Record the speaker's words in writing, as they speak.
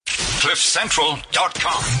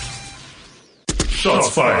CliffCentral.com. Shots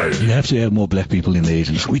fired. You have to have more black people in the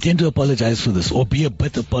agency. We tend to apologize for this or be a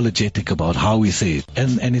bit apologetic about how we say it.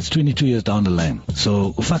 And it's 22 years down the line.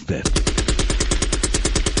 So fuck that.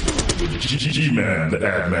 G-Man, the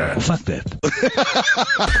ad man. Fuck that.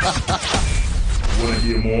 Want to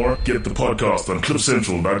hear more? Get the podcast on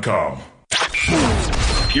CliffCentral.com.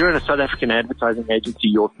 If you're in a South African advertising agency,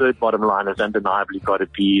 your third bottom line has undeniably got to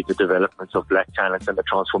be the development of black talent and the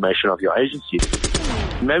transformation of your agency.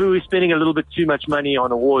 Maybe we're spending a little bit too much money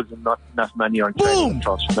on awards and not enough money on training and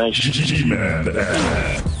transformation. G-Man, the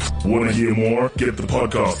ad man. Want to hear more? Get the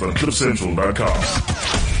podcast on CliffCentral.com.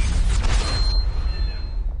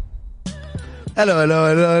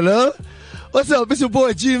 Hello. What's up? It's your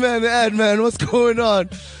boy G-Man, the ad man. What's going on?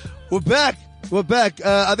 We're back.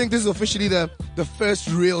 I think this is officially the first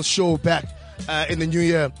real show back in the new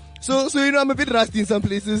year. So I'm a bit rusty in some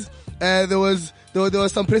places. There was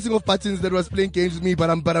some pressing of buttons that was playing games with me, but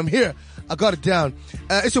I'm here. I got it down.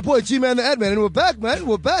 It's your boy G-Man, the ad man, and we're back, man.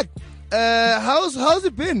 We're back. How's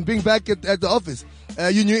it been being back at the office?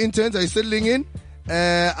 You new interns, are you settling in?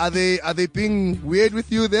 Are they being weird with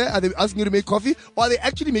you there? Are they asking you to make coffee, or are they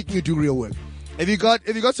actually making you do real work? Have you got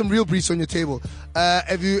some real briefs on your table?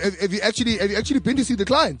 Have you actually been to see the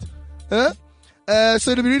client? Huh?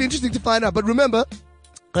 So it'll be really interesting to find out. But remember,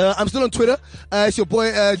 I'm still on Twitter. It's your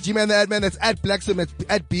boy G-Man the ad man. That's at Blaxem. That's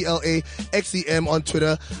at BLAXEM on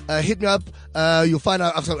Twitter. Hit me up. You'll find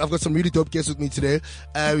out I've got some really dope guests with me today.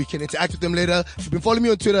 We can interact with them later. If you've been following me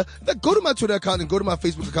on Twitter, then go to my Twitter account and go to my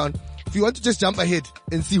Facebook account. If you want to just jump ahead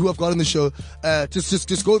and see who I've got on the show,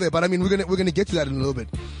 just go there. But I mean, we're gonna get to that in a little bit.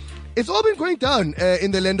 It's all been going down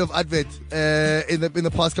in the land of Advert in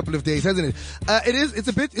the past couple of days, hasn't it? It's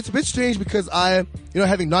a bit strange because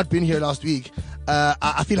having not been here last week,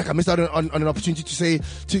 I feel like I missed out on an opportunity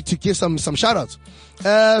to give some shout outs.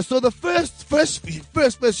 So the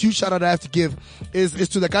first huge shout out I have to give is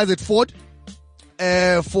to the guys at Ford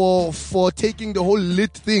for taking the whole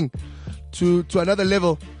lit thing to another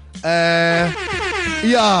level.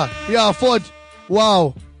 Ford.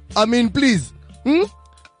 Wow. I mean, please.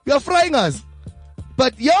 You're frying us.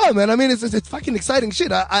 But yeah, man, I mean, it's fucking exciting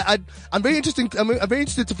shit. I'm very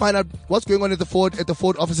interested to find out what's going on at the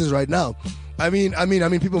Ford offices right now. I mean,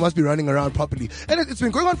 people must be running around properly. And it's been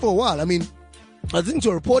going on for a while. I mean, I was listening to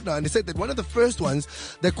a report now and they said that one of the first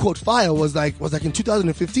ones that caught fire was like in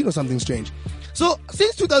 2015 or something strange. So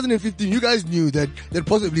since 2015, you guys knew that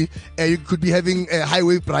possibly you could be having a high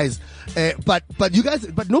wave price, but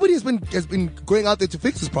nobody has been going out there to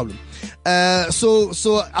fix this problem.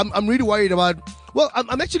 So I'm really worried about. Well,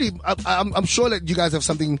 I'm sure that you guys have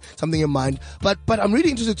something in mind, but I'm really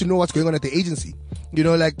interested to know what's going on at the agency. You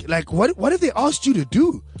know, like what have they asked you to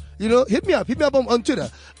do? You know, hit me up on Twitter,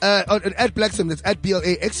 at Blaxem, that's at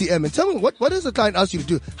BLAXEM, and tell me what has the client asked you to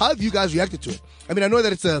do? How have you guys reacted to it? I mean, I know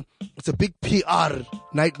that it's a big PR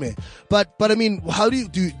nightmare, but I mean, how do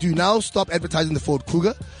you now stop advertising the Ford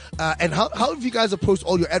Cougar? And how have you guys approached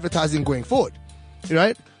all your advertising going forward?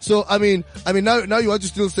 Right? So, I mean, now you want to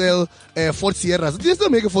still sell, Ford Sierra. So you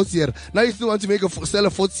still make a Ford Sierra. Now you still want to sell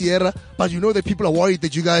a Ford Sierra, but you know that people are worried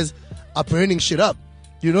that you guys are burning shit up,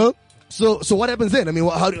 you know? So what happens then? I mean,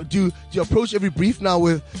 how do you approach every brief now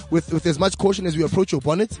with as much caution as we approach your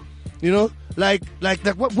bonnet? You know, like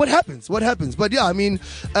what happens? What happens? But yeah, I mean,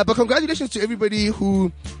 but congratulations to everybody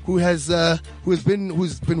who's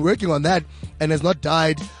been working on that and has not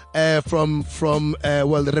died from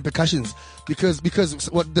the repercussions. Because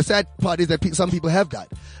what the sad part is that some people have died,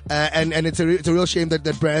 and it's a real shame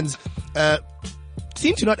that brands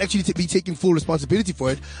seem to not actually be taking full responsibility for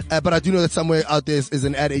it. But I do know that somewhere out there is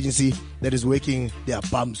an ad agency that is working their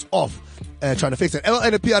bums off trying to fix it,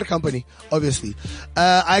 and a PR company, obviously.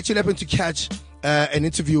 I actually happened to catch an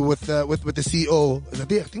interview with the CEO. I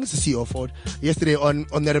think it's the CEO of Ford yesterday on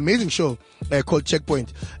that amazing show called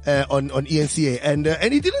Checkpoint on ENCA, and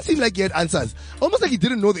he didn't seem like he had answers. Almost like he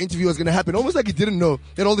didn't know the interview was gonna happen. Almost like he didn't know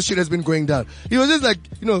that all the shit has been going down. He was just like,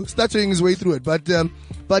 stuttering his way through it. But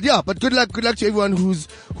good luck to everyone who's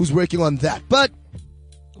working on that. But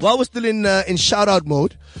while we're still in shout out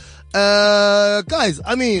mode, guys,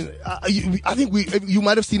 I mean, I think you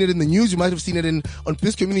might have seen it in the news, you might have seen it on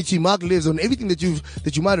Piss Community, Mark Lives, on everything that you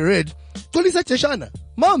might have read. Xolisa Tsheshana,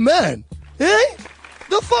 my man, hey,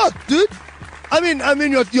 the fuck, dude. I mean,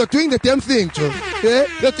 you're doing the damn thing, Joe. Yeah,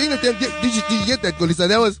 you're doing the damn. Did you get that, Xolisa?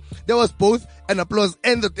 There was both an applause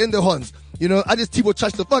and the horns. You know, I just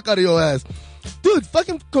charged the fuck out of your ass. Dude,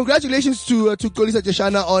 fucking congratulations to Xolisa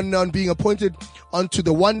Tsheshana on being appointed onto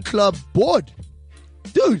the One Club board.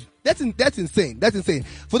 Dude, that's insane. That's insane.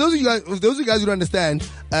 For those of you guys who don't understand,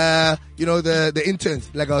 the interns,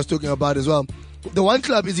 like I was talking about as well. The One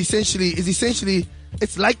Club is essentially,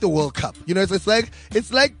 it's like the World Cup. You know, it's like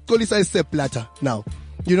Kolisa Sepp Blatter now.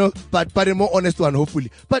 You know, but a more honest one,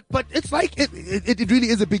 hopefully. But it's like, it really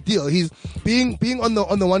is a big deal. He's being on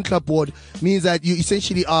the One Club board means that you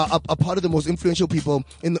essentially are a part of the most influential people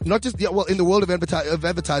in the world of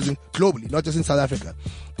advertising globally, not just in South Africa.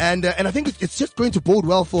 And I think it's just going to bode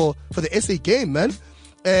well for the SA game, man.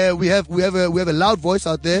 We have a loud voice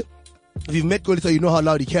out there. If you've met Kolisa, you know how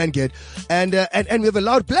loud he can get. And we have a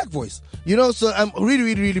loud black voice. You know, so I'm really,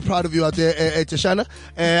 really, really proud of you out there, Tashana.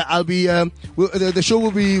 I'll be, the show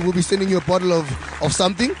will be sending you a bottle of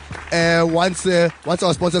something, once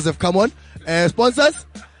our sponsors have come on. Sponsors?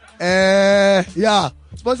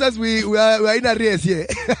 Sponsors, we are in arrears here.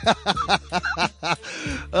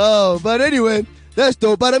 Oh, but anyway, that's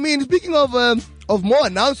dope. But I mean, speaking of more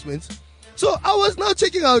announcements, so I was now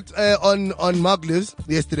checking out, on Mark Lives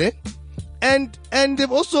yesterday. And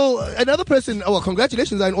they've also, another person,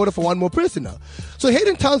 congratulations are in order for one more person now. So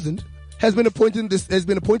Hayden Townsend has been appointed the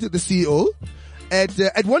CEO at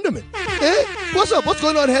Wonderman. What's up? What's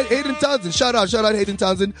going on, Hayden Townsend? Shout out Hayden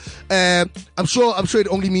Townsend. I'm sure it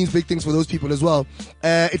only means big things for those people as well.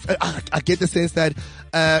 I get the sense that,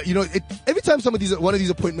 every time one of these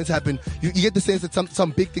appointments happen, you get the sense that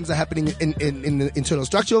some big things are happening in the internal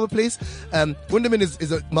structure of a place. Wonderman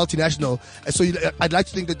is a multinational, so I'd like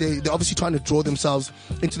to think that they're obviously trying to draw themselves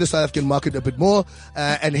into the South African market a bit more,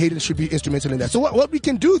 and Hayden should be instrumental in that. So what we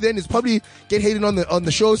can do then is probably get Hayden on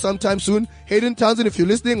the show sometime soon. Hayden Townsend, if you're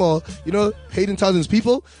listening, or Hayden Townsend's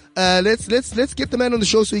people, let's get the man on the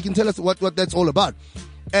show so he can tell us what that's all about.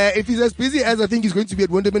 If he's as busy as I think he's going to be at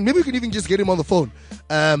Wonderman, maybe we can even just get him on the phone.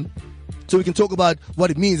 So we can talk about what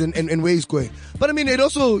it means and where he's going. But I mean, it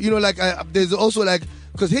also, there's also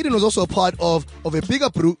because Hayden was also a part of a bigger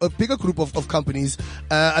group of companies.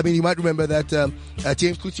 I mean, you might remember that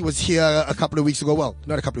James Kuti was here a couple of weeks ago. Well,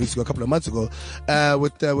 not a couple of weeks ago, a couple of months ago,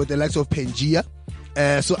 with the likes of Pangea.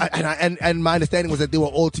 So my understanding was that they were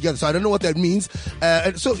all together. So I don't know what that means.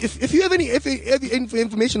 And so if you have any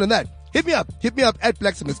information on that, hit me up at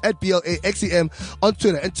Blacksmiths, at BLAXEM on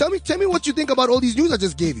Twitter, and tell me what you think about all these news I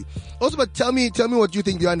just gave you. Also, but tell me what you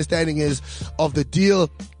think the understanding is of the deal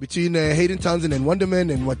between Hayden Townsend and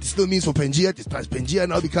Wonderman, and what it still means for Pangea. Does Pangea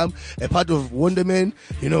now become a part of Wonderman?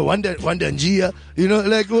 Wonder and Gia.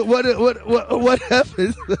 What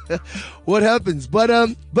happens? What happens?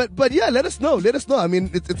 But yeah, let us know. I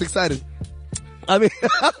mean, it's exciting. I mean,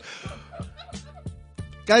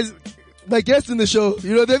 guys, my guests in the show, they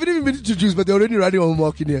haven't even been introduced, but they're already running on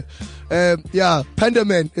walk in here. Panda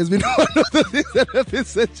Man has been one of the things that have been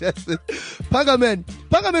suggested. Panga Man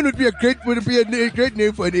would be a great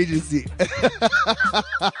name for an agency.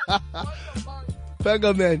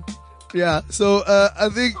 Panga Man. Yeah. So I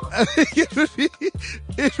think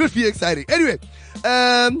it would be exciting. Anyway,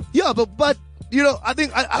 but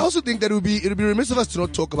I also think that it would be remiss of us to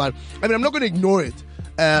not talk about it. I mean, I'm not going to ignore it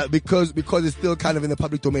because it's still kind of in the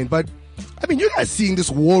public domain. But I mean, you guys seeing this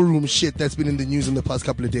war room shit that's been in the news in the past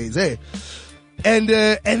couple of days, eh? And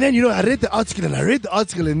then I read the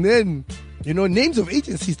article, and then names of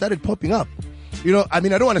agencies started popping up. I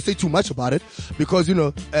mean, I don't want to say too much about it because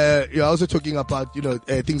you're also talking about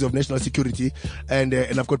things of national security, and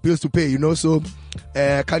I've got bills to pay, so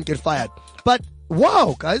can't get fired. But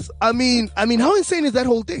wow, guys, I mean, how insane is that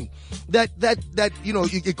whole thing? That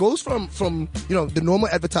it goes from the normal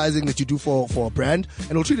advertising that you do for a brand,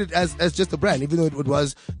 and we'll treat it as just a brand, even though it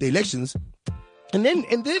was the elections, and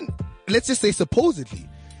then let's just say supposedly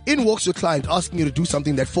in walks your client asking you to do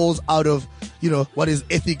something that falls out of what is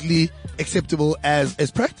ethically acceptable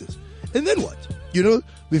as practice. And then what?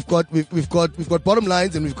 We've got bottom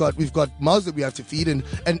lines, and we've got mouths that we have to feed, and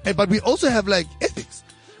but we also have ethics,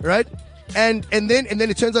 right? And then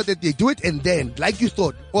it turns out that they do it, and then like you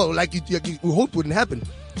thought, well, like you hoped wouldn't happen,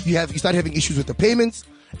 you start having issues with the payments,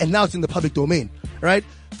 and now it's in the public domain, right?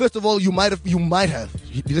 First of all, you might have,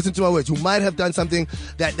 listen to my words, you might have done something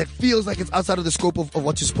that feels like it's outside of the scope of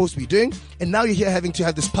what you're supposed to be doing, and now you're here having to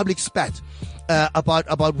have this public spat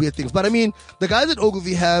about weird things. But I mean, the guys at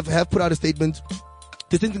Ogilvy have put out a statement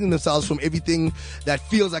distancing themselves from everything that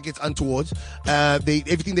feels like it's untoward.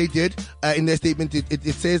 Everything they did in their statement,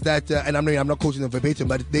 it says that, and I'm not quoting them verbatim,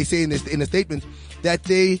 but they say in a statement that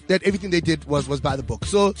everything they did was by the book.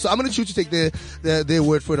 So I'm going to choose to take their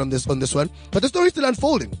word for it on this one. But the story's still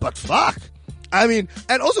unfolding. But fuck. I mean,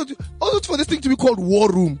 and also for this thing to be called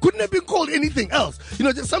War Room, couldn't have been called anything else.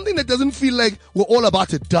 Just something that doesn't feel like we're all about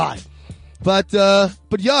to die. But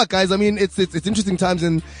yeah, guys, I mean, it's interesting times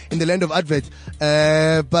in the land of advert.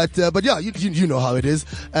 But yeah, you know how it is.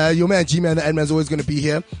 Your man G-Man, the Ant-Man's always going to be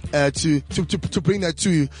here, to bring that to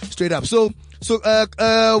you straight up. So,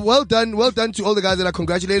 well done to all the guys that are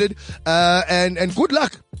congratulated, and good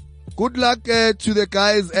luck to the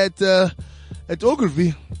guys at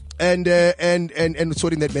Ogilvy. And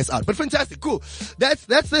sorting that mess out. But fantastic, cool. That's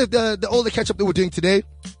the all the catch up that we're doing today.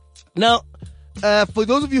 Now, for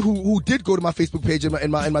those of you who did go to my Facebook page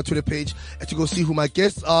and my Twitter page to go see who my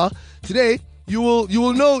guests are today, you'll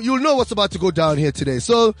know what's about to go down here today.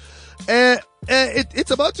 So,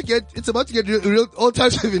 it's about to get real all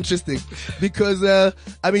types of interesting, because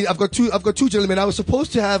I mean, I've got two gentlemen. I was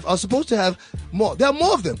supposed to have more. There are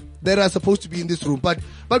more of them that are supposed to be in this room, but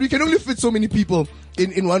we can only fit so many people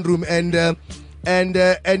in one room, and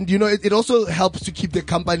you know, it also helps to keep the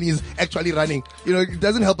companies actually running. You know, it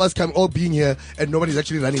doesn't help us all being here and nobody's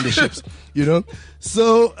actually running the ships. You know,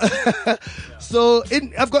 so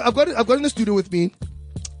I've got in the studio with me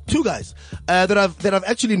two guys that I've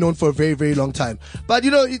actually known for a very, very long time. But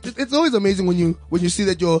you know, it's always amazing when you see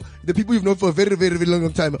that the people you've known for a very, very, very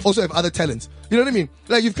long time also have other talents. You know what I mean?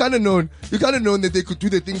 Like you've kind of known that they could do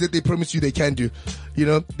the things that they promised you they can do. You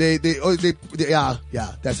know, they yeah,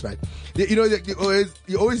 that's right. You know,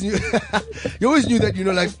 you always knew you always knew that, you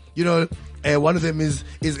know, like, you know, one of them is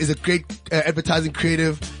a great advertising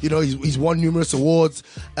creative. You know, he's won numerous awards,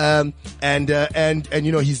 and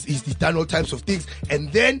you know, he's done all types of things.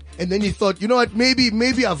 And then he thought, you know what,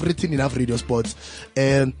 maybe I've written enough radio spots,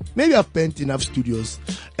 maybe I've bent enough studios,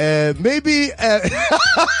 maybe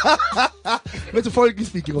metaphorically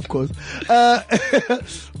speaking, of course.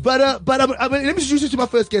 But let me introduce you to my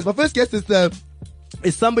first guest. My first guest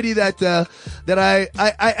is somebody that I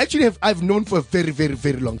actually I've known for a very, very,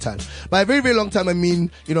 very long time. By a very, very long time, I mean,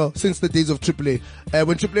 you know, since the days of AAA,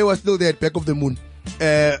 when AAA was still there at Back of the Moon.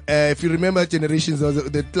 If you remember Generations,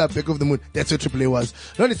 the club Back of the Moon, that's where AAA was.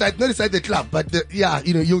 Not inside the club, but yeah,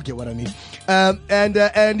 you know, you'll get what I mean. And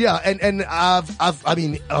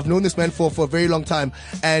I've known this man for a very long time,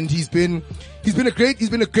 and he's been a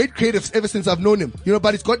great creative ever since I've known him. You know,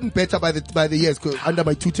 but it's gotten better by the years under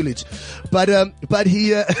my tutelage. But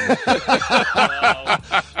he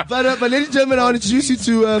but ladies and gentlemen, I want to introduce you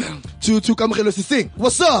to Kamogelo Sising.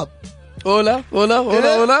 What's up? Hola.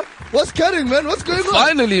 What's cutting, man? What's going on?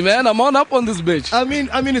 Finally, man, I'm on this bitch. I mean,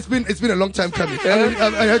 it's been a long time coming.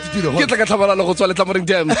 I had to do the whole. Get like a Tamaralo go to Tamaring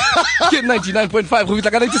Dam. Get 99.5, we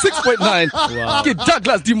like 96.9. Wow. Get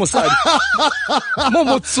Douglas Dimosad.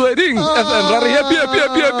 Momo sweating.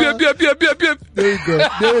 There you go.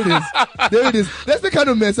 There it is. That's the kind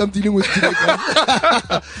of mess I'm dealing with today.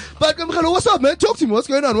 But Kamogelo, what's up, man? Talk to me. What's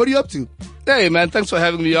going on? What are you up to? Hey, man, thanks for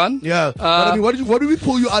having me on. Yeah. But I mean, what do we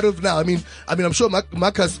pull you out of now? I mean, I'm sure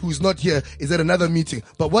Marcus, who's not here, is at another meeting.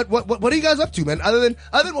 But what are you guys up to, man? Other than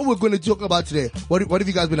what we're going to talk about today, what have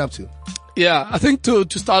you guys been up to? Yeah, I think to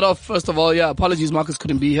start off, first of all, yeah, apologies, Marcus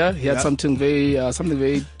couldn't be here. He had something very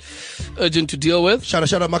urgent to deal with.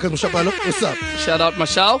 Shout out Marcus Mashapalo. What's up? Shout out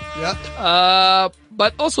Mashal. Yeah.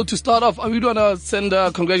 But also to start off, we want to send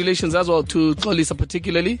congratulations as well to Lisa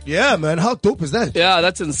particularly. Yeah, man. How dope is that? Yeah,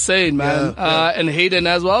 that's insane, man. Yeah. And Hayden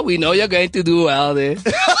as well. We know you're going to do well there.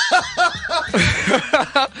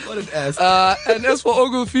 What an ass. And as for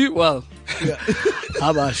Ogilvy, well, yeah.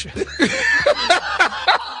 Habash.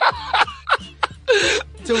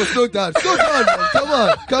 So slow down,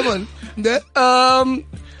 man. Come on. Yeah.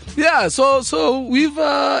 Yeah, so we've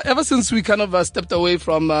ever since we kind of stepped away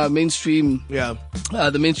from mainstream,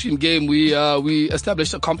 the mainstream game, we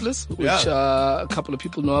established Accomplice, which a couple of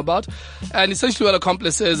people know about, and essentially what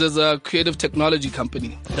Accomplice is a creative technology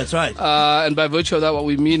company. That's right. And by virtue of that, what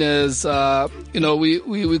we mean is, you know,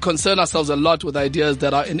 we concern ourselves a lot with ideas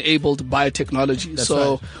that are enabled by technology. That's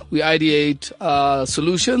so right. we ideate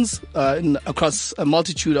solutions across a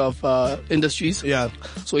multitude of industries. Yeah.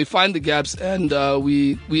 So we find the gaps and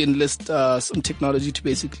we enlist some technology to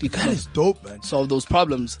basically That is dope, man. solve those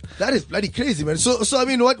problems. That is bloody crazy, man. So I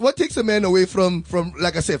mean, what takes a man away from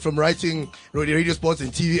like I said, from writing radio spots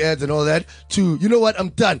and TV ads and all that to, you know what, I'm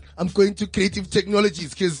done. I'm going to creative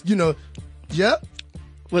technologies because, you know, yeah.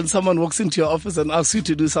 When someone walks into your office and asks you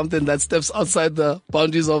to do something that steps outside the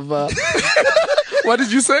boundaries of what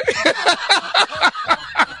did you say?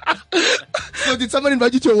 So did someone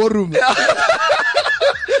invite you to a war room? Yeah.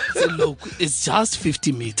 So look, it's just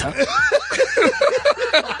 50 meters.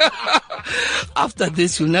 After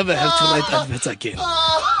this, you'll never have to write adverts again.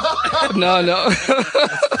 No.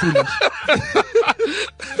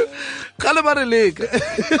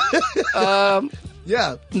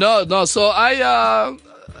 Yeah. No. So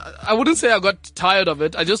I wouldn't say I got tired of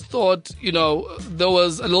it. I just thought, there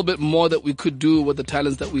was a little bit more that we could do with the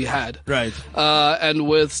talents that we had. Right. And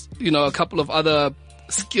with, a couple of other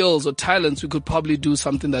skills or talents, we could probably do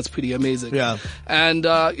something that's pretty amazing. Yeah. And,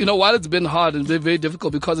 while it's been hard and very, very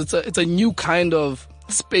difficult because it's a new kind of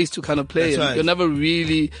space to kind of play in. Right. You're never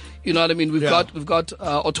really, you know what I mean? We've got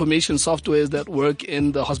automation softwares that work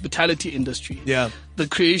in the hospitality industry. Yeah. The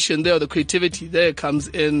creation there, the creativity there comes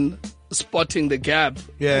in spotting the gap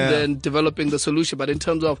and then developing the solution. But in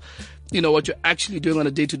terms of, what you're actually doing on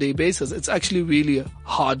a day-to-day basis, it's actually really a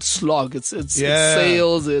hard slog. It's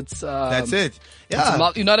sales. It's, that's it.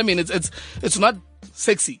 Yeah. You know what I mean? It's not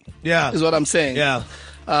sexy. Yeah. Is what I'm saying. Yeah.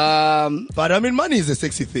 But I mean, money is a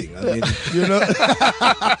sexy thing. I mean,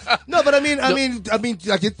 No, but I mean,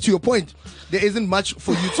 like to your point, there isn't much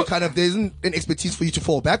for you to there isn't an expertise for you to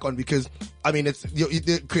fall back on because, I mean, it's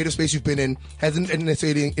the creative space you've been in hasn't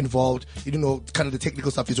necessarily involved, kind of the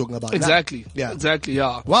technical stuff you're talking about. Exactly. Now. Yeah. Exactly.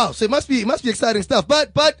 Yeah. Wow. So it must be exciting stuff.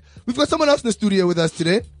 But we've got someone else in the studio with us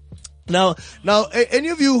today. Now, any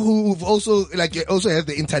of you who've also have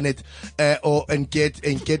the internet, and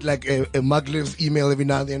get like a Maglev email every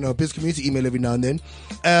now and then, or a Biz Community email every now and then,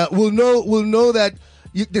 will know that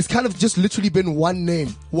there's kind of just literally been one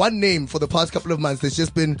name for the past couple of months. There's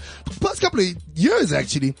just been past couple of years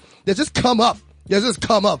actually. That's just come up. That's just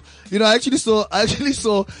come up. I actually saw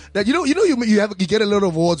that. You get a lot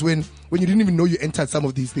of awards when you didn't even know you entered some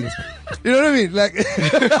of these things. You know what I mean? Like,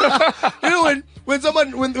 when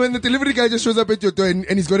the delivery guy just shows up at your door and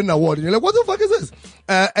he's got an award and you're like, what the fuck is this?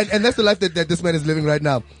 And that's the life that this man is living right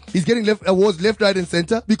now. He's getting awards left, right, and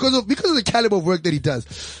center because of the caliber of work that he does.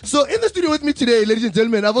 So in the studio with me today, ladies and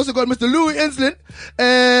gentlemen, I've also got Mr. Louis Enslin,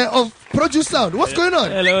 of Produce Sound. What's going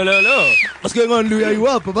on? Hello. What's going on, Louis? Are you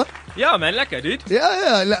well, Papa? Yeah, man, like I did.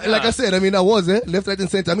 Yeah. Like I said, I mean, I was left, right, and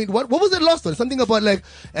center. I mean, what was the last one? Something about like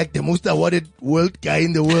the most awarded world guy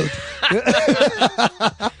in the world.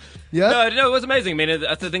 Yeah. No, it was amazing. I mean,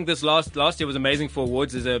 I think this last year was amazing for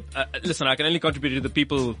awards. Listen, I can only contribute to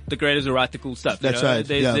the creators who write the cool stuff. That's right.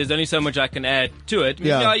 There's only so much I can add to it.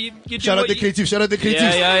 Yeah. You shout out the creative.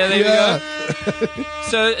 Yeah, there we go.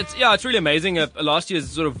 So it's really amazing. Last year's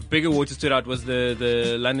sort of big award that stood out was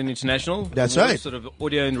the London International. That's award, right. Sort of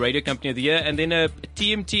audio and radio company of the year, and then a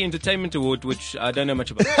TMT Entertainment Award, which I don't know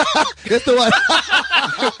much about. That's the one.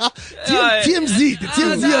 TMZ. The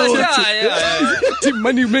TMZ Award. Yeah. Team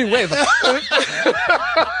Money Mayweather.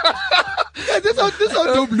 That's how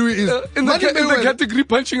dope Louis is. In the category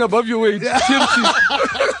punching above your weight.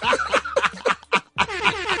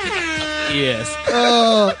 Yes.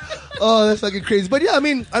 Oh, that's fucking crazy. But yeah, I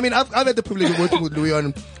mean, I've had the privilege of working with Louis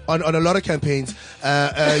on a lot of campaigns,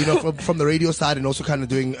 from the radio side and also kind of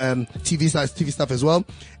doing TV stuff as well.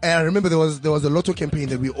 And I remember there was a Lotto campaign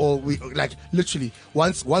that we like literally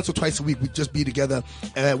once or twice a week we'd just be together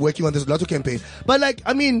working on this Lotto campaign. But like,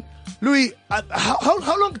 I mean, Louis,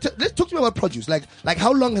 how long? Let's talk to me about Produce. Like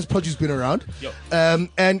how long has Produce been around? Yo.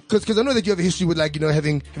 And because I know that you have a history with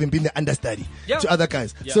having been the understudy to other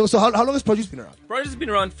guys. Yeah. So how long has Produce been around? Produce has been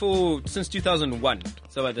around since 2001.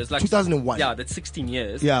 So there's like 2001. Yeah, that's 16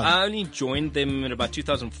 years. Yeah. I only joined them in about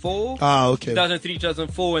 2004. Ah, okay. 2003,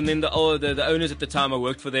 2004, and then the owners at the time, I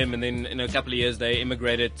worked for them, and then in a couple of years they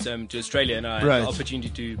immigrated to Australia, and I had the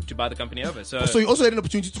opportunity to buy the company over. So you also had an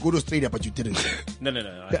opportunity to go to Australia, but you didn't. No.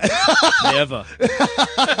 Never.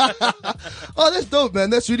 Oh, that's dope, man.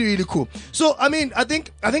 That's really, really cool. So, I mean, I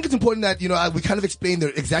think it's important that, we kind of explain the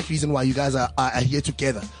exact reason why you guys are here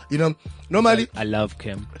together. Normally. I love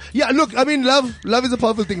Kim. Yeah, look, I mean, love is a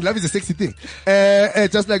powerful thing. Love is a sexy thing.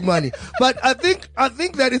 Just like money. But I think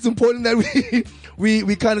that it's important that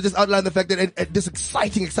we kind of just outline the fact that this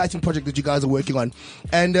exciting project that you guys are working on.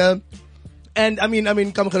 And I mean,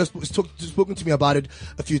 Kamakhala has spoken to me about it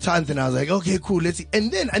a few times, and I was like, okay, cool, let's see.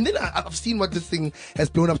 And then I've seen what this thing has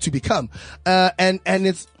blown up to become. And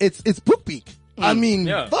it's BookBeak. I mean,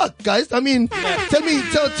 fuck, guys. I mean, tell us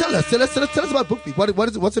about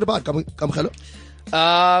BookBeak. What's it about, Kamakhala?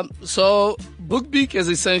 So BookBeak is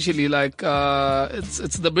essentially like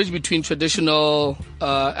it's the bridge between traditional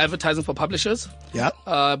advertising for publishers,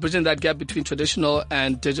 bridging that gap between traditional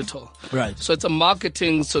and digital. Right. So it's a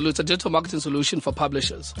marketing solution, it's a digital marketing solution for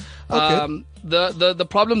publishers. Okay. The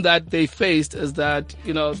problem that they faced is that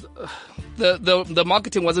the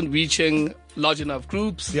marketing wasn't reaching large enough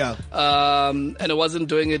groups, and it wasn't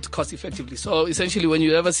doing it cost effectively. So essentially, when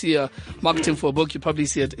you ever see a marketing for a book, you probably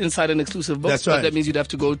see it inside an exclusive book. That's right. But that means you'd have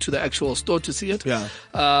to go to the actual store to see it. Yeah.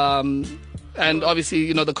 And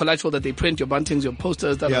obviously, the collateral that they print, your buntings, your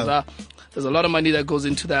posters, there's a lot of money that goes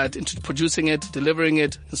into that, into producing it, delivering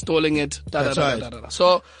it, installing it, That's right.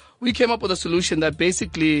 So we came up with a solution that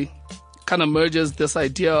basically kind of merges this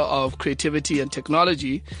idea of creativity and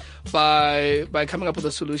technology by coming up with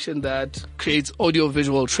a solution that creates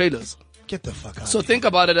audio-visual trailers. Get the fuck out. So think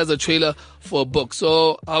about it as a trailer for a book.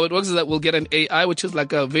 So how it works is that we'll get an AI, which is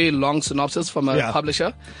like a very long synopsis from a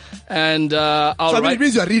publisher. And I'll it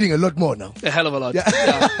means you're reading a lot more now. A hell of a lot. Yeah.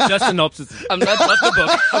 Just synopsis. I'm not the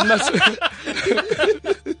book. I'm not.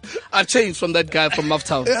 I've changed from that guy from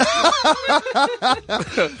Mufftown.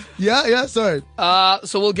 Sorry.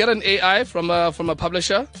 So we'll get an AI from a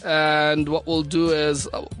publisher, and what we'll do is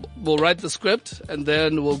we'll write the script, and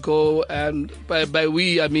then we'll go and by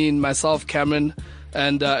we I mean myself, Cameron,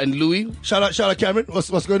 and Louis. Shout out Cameron. What's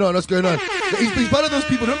going on? He's one of those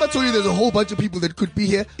people. Remember I told you there's a whole bunch of people that could be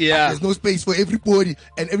here. Yeah. There's no space for everybody,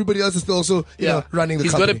 and everybody else is still also you know running the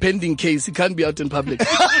company. He's got a pending case. He can't be out in public.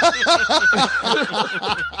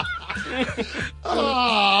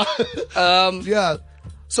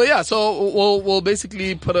 So we'll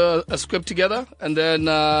basically put a script together, and then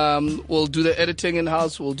we'll do the editing in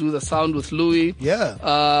house. We'll do the sound with Louis. Yeah.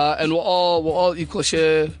 And we're all equal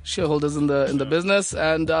shareholders in the business.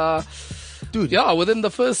 And within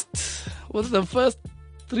the first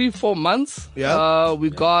 3-4 months, we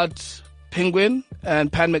got Penguin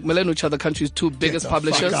and Pan Macmillan, which are the country's two biggest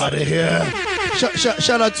publishers. Fuck out of here.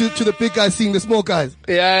 Shout out to the big guys seeing the small guys.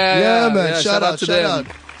 Yeah, man. Shout out to them.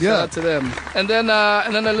 Shout out to them. And then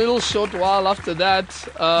a little short while after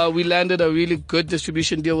that, we landed a really good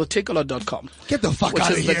distribution deal with Takealot.com. Get the fuck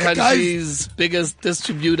out of here, which is the country's biggest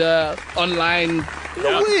distributor, online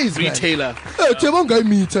retailer.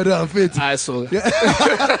 I saw.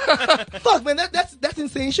 Fuck, man, that's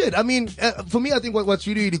insane shit. I mean, for me, I think what's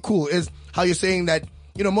really, really cool is how you're saying that,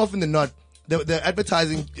 you know, more often than not, the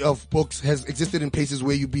advertising of books has existed in places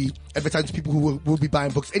where you be advertising to people who will be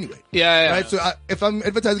buying books anyway. Yeah. Right? So if I'm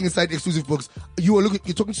advertising inside exclusive books, you're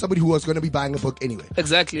talking to somebody who was going to be buying a book anyway.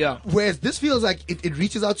 Exactly, yeah. Whereas this feels like it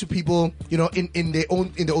reaches out to people, you know, in their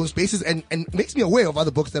own spaces and makes me aware of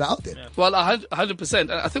other books that are out there. Yeah. Well, 100%.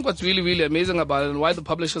 I think what's really, really amazing about it and why the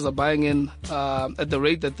publishers are buying in at the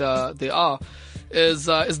rate that they are is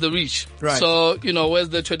the reach. Right. So, you know, whereas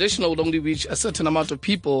the traditional would only reach a certain amount of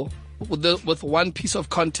people, with one piece of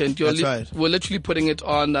content, we're literally putting it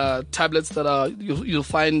on tablets that you'll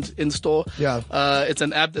find in store. Yeah. It's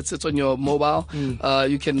an app that sits on your mobile.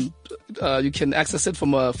 You can access it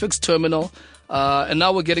from a fixed terminal. And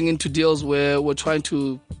now we're getting into deals where we're trying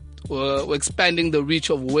to we're expanding the reach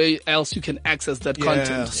of where else you can access that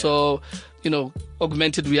content. So, you know,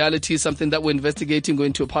 augmented reality is something that we're investigating,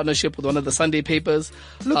 going to a partnership with one of the Sunday papers.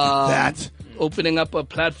 Look at that. Opening up a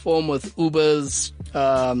platform with Uber's,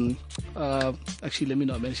 actually, let me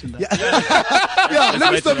not mention that.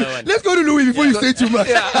 Let's go to Louis before you say too much.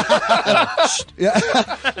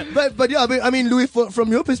 But I mean, Louis,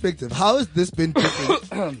 from your perspective, how has this been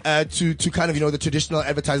different to kind of, you know, the traditional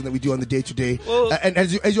advertising that we do on the day to day? And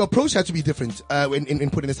as your approach had to be different in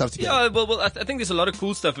putting this stuff together? Yeah, well, I think there's a lot of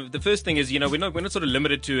cool stuff. The first thing is, you know, we're not sort of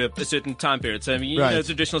limited to a certain time period. So I mean, you know,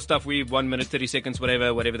 traditional stuff, 1 minute, 30 seconds,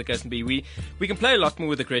 whatever the case may be. We can play a lot more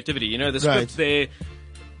with the creativity. You know, the script there.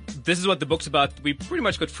 This is what the book's about. We pretty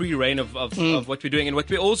much got free reign of what we're doing, and what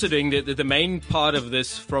we're also doing. The main part of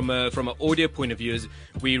this, from an audio point of view, is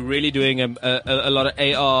we're really doing a lot of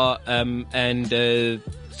AR and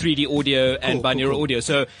 3D audio and binaural audio.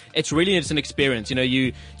 So it's an experience. You know,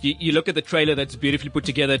 you look at the trailer that's beautifully put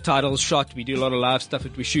together, titles, shot. We do a lot of live stuff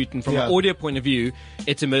that we shoot, and from an audio point of view,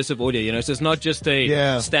 it's immersive audio. You know, so it's not just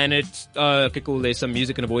a standard. Okay, cool. There's some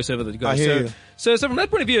music and a voiceover that goes. So from that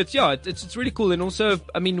point of view, it's really cool. And also,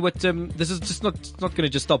 I mean, what this is just not going to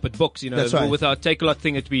just stop at books. You know, with our Takealot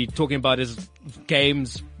thing that we're talking about is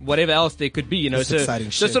games, whatever else there could be. You know, that's exciting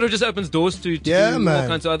shit. That sort of just opens doors to do all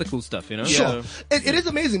kinds of other cool stuff. You know, sure. It is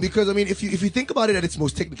amazing because I mean, if you think about it at its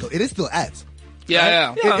most technical, it is still ads.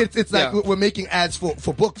 Yeah. It's like we're making ads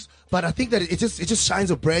for books, but I think that it just shines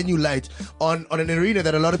a brand new light on an arena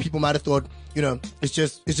that a lot of people might have thought, you know, it's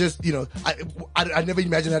just you know, I never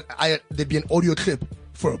imagined that there'd be an audio clip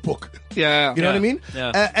for a book. Yeah. You know what I mean?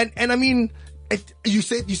 Yeah. And I mean, you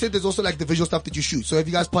said there's also like the visual stuff that you shoot. So have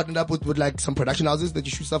you guys partnered up with like some production houses that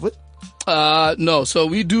you shoot stuff with? No. So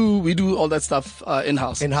we do all that stuff in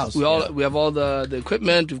house. In house. We have all the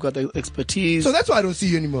equipment. We've got the expertise. So that's why I don't see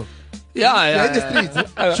you anymore. Yeah. In the streets.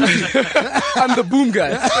 I'm the boom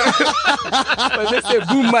guy. When they say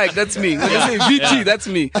boom mic, that's me. When they say VT, that's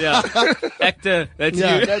me. Yeah. Actor, that's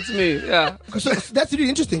you. That's me. Yeah. So that's really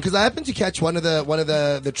interesting because I happened to catch one of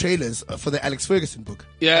the trailers for the Alex Ferguson book.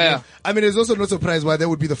 I mean, it's also no surprise why that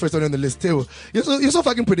would be the first one on the list too. You're so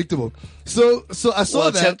fucking predictable. So I saw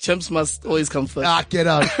that. Champs must always come first. Get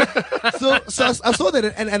out. so I saw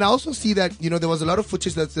that, and I also see that there was a lot of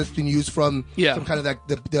footage that's been used from kind of like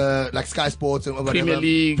the like Sky Sports and whatever, Premier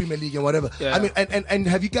League and whatever. I mean, and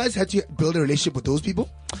have you guys had to build a relationship with those people?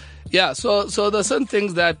 Yeah, so there's certain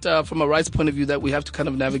things that, from a rights point of view, that we have to kind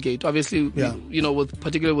of navigate. Obviously,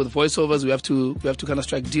 particularly with voiceovers, we have to kind of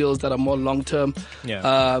strike deals that are more long term.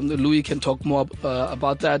 Yeah. Louis can talk more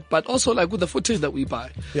about that, but also like with the footage that we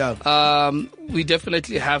buy. Yeah. We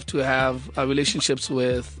definitely have to have relationships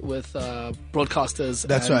with broadcasters.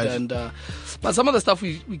 That's right. But some of the stuff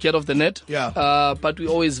we get off the net. Yeah. But we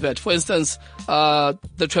always vet. For instance,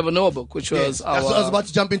 the Trevor Noah book, which was I was about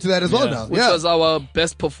to jump into that as well now. Which was our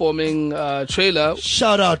best performing trailer.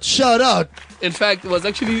 Shout out. In fact, it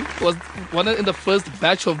was one in the first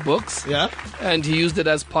batch of books. Yeah. And he used it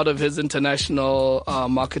as part of his international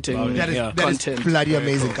marketing content. That is bloody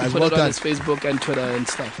amazing, guys. He put Well it on done. his Facebook and Twitter and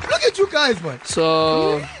stuff. Look at you guys, man.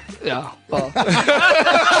 So, yeah. Well.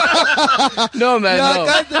 No, man, no.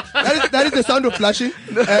 Guys, that is the sound of flashing.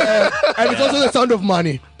 And it's also the sound of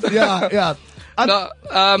money. Yeah.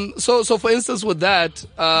 So for instance, with that,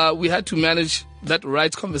 we had to manage that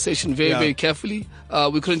rights conversation very, very carefully.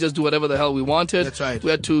 We couldn't just do whatever the hell we wanted. That's right.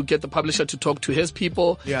 We had to get the publisher to talk to his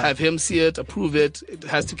people, have him see it, approve it. It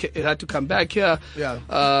had to come back here.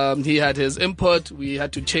 Yeah. He had his input. We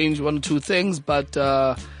had to change one or two things, but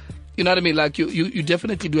you know what I mean? Like you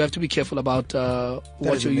definitely do have to be careful about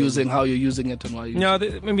what you're using, how you're using it, and why you're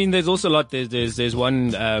using it. I mean, there's also a lot. There's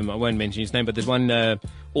one, I won't mention his name, but there's one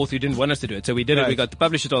author who didn't want us to do it. So we did it. We got the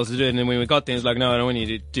publisher told us to do it, and then when we got there, it's like, no, I don't want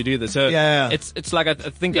you to do this. So it's like I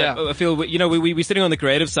think I feel we're sitting on the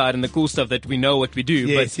creative side and the cool stuff that we know what we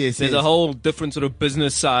do, but there's a whole different sort of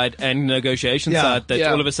business side and negotiation side that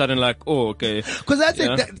all of a sudden like, oh, okay. Because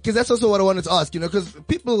that's also what I wanted to ask, because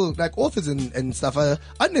people like authors and stuff are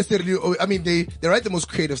unnecessarily. I mean, they write the most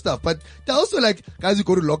creative stuff, but they're also like guys who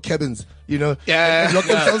go to log cabins, and lock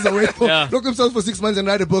themselves away lock themselves for 6 months and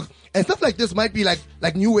write a book and stuff like this might be like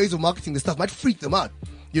new ways of marketing. The stuff might freak them out.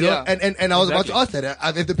 And I was about to ask that.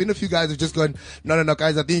 Have there been a few guys who've just gone, no,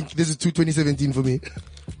 guys, I think this is too 2017 for me?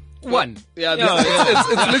 One.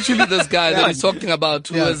 It's literally this guy that he's talking about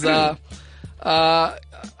who is,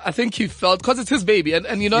 I think he felt, because it's his baby,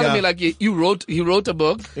 and you know what I mean, like he wrote a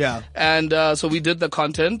book, and so we did the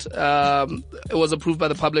content. It was approved by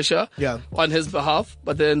the publisher on his behalf,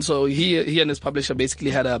 but then so he and his publisher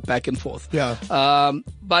basically had a back and forth.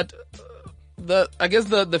 But I guess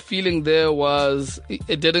the feeling there was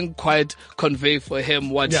it didn't quite convey for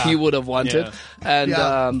him what he would have wanted,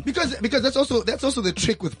 and because that's also the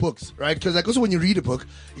trick with books, right? Because like also when you read a book,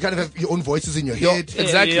 you kind of have your own voices in your head,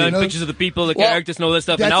 exactly, and pictures of the people, the characters, and all that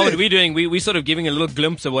stuff. And now what we're doing, we're sort of giving a little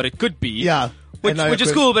glimpse of what it could be. Which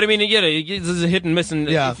is cool, but I mean, this is a hit and miss, and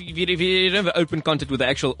if you don't have open contact with the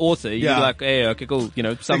actual author, you're like, hey, okay, cool.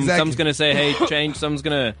 Some's gonna say, hey, change. Someone's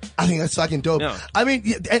gonna. I think that's fucking dope. I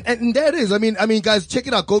mean, and there it is. I mean, guys, check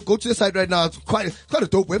it out. Go to the site right now. It's quite a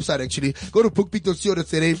dope website actually. Go to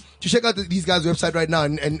bookbeat.co.za to check out these guys' website right now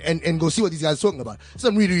and go see what these guys are talking about.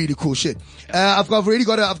 Some really, really cool shit. I've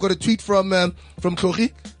got a tweet from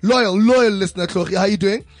Chloe, loyal listener Chloe. How you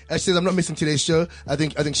doing? She says, I'm not missing today's show. I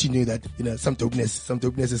think she knew that, some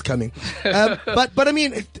dopeness is coming. But I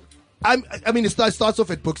mean, it starts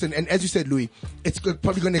off at books, and as you said, Louis, it's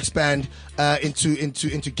probably going to expand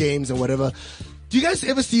into games and whatever. Do you guys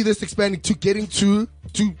ever see this expanding to getting to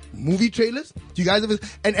movie trailers? Do you guys ever?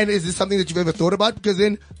 And is this something that you've ever thought about? Because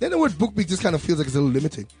then the word BookBeat just kind of feels like it's a little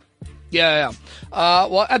limiting.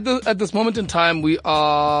 Well, at this moment in time, we're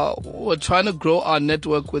trying to grow our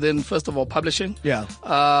network within, first of all, publishing.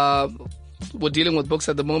 We're dealing with books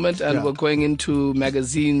at the moment, and we're going into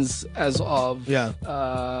magazines as of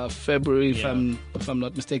February, if I'm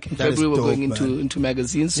not mistaken. That February, we're going into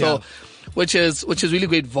magazines. So, which is really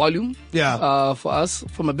great volume. For us,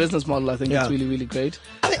 from a business model, I think it's really, really great.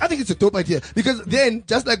 I think it's a dope idea, because then,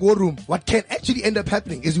 just like War Room, what can actually end up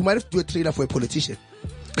happening is you might have to do a trailer for a politician.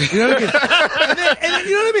 You know what I mean? and then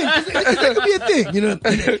you know what I mean? Because that could be a thing,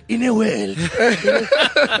 in a world.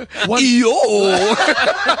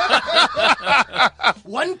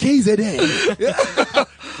 One KZN.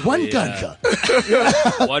 One Gupta.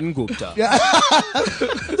 One Gupta. Yeah.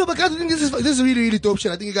 No, but guys, I think this is really, really dope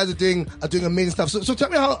shit. I think you guys are doing amazing stuff. So tell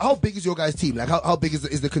me, how big is your guys' team? Like, how big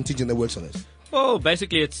is the contingent that works on this? Well,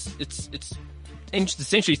 basically, it's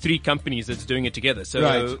essentially 3 companies that's doing it together.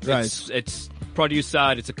 So it's produce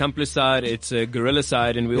side, it's accomplice side, it's a guerrilla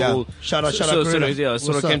side, and we all shout out sort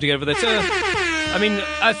of came together for that. So, I mean,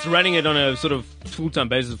 us running it on a sort of full-time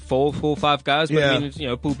basis, 4 or 5 guys, but I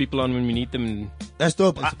mean, pull people on when we need them. And that's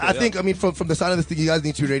dope. I think, I mean, from the side of this thing, you guys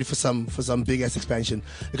need to be ready for some big ass expansion,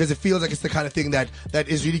 because it feels like it's the kind of thing that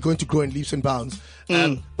is really going to grow in leaps and bounds.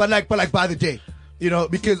 But like by the day.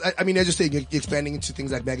 Because I mean, as you're saying, you're expanding into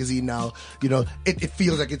things like magazine now. It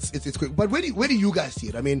feels like it's quick. But where do you guys see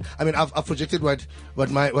it? I mean, I've projected what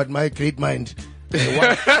my great mind,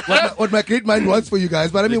 what my great mind wants for you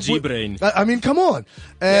guys. But I mean, G-Brain. I mean, come on,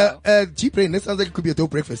 G-Brain. That sounds like it could be a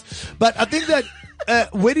dope breakfast. But I think that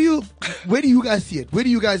where do you guys see it? Where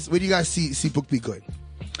do you guys see BookBeat going?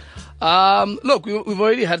 Look, we've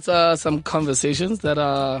already had some conversations that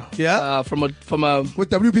are from a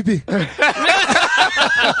with WPP.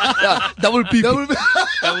 Double PP.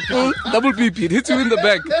 Double PP. It hits you in the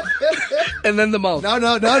back and then the mouth. No.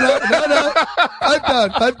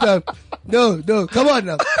 Pipe down. No. Come on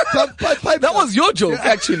now. Pipe that was your joke,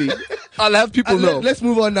 actually. I'll have people know. Let's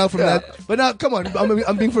move on now from that. But now, come on.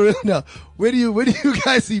 I'm being for real now. Where do you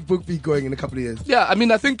guys see BookBeat going in a couple of years? Yeah, I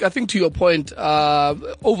mean, I think to your point,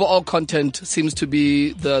 overall content seems to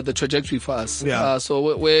be the trajectory for us. Yeah.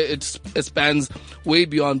 So where it spans way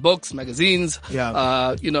beyond books, magazines.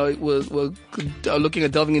 Yeah. We're looking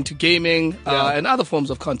at delving into gaming and other forms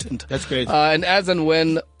of content. That's great. And as and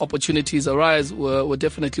when opportunities arise, we're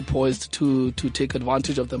definitely poised to take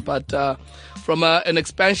advantage of them. But from an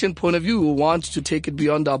expansion point of view, we want to take it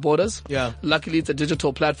beyond our borders. Yeah. Luckily, it's a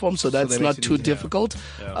digital platform, so that's not too difficult.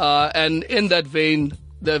 Yeah. And in that vein,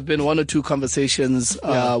 there have been 1 or 2 conversations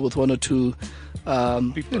with 1 or 2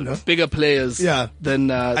 bigger players than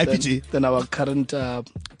IPG, than our current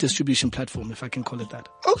distribution platform, if I can call it that.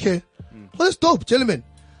 Okay, well, that's dope, gentlemen.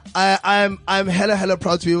 I'm hella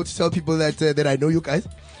proud to be able to tell people that I know you guys.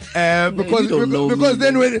 Because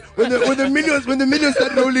then when the millions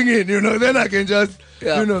start rolling in, then I can just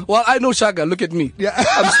Well, I know Shaka. Look at me. Yeah,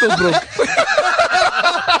 I'm still broke.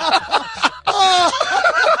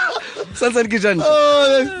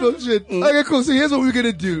 Oh, that's bullshit. Okay, cool. So here's what we're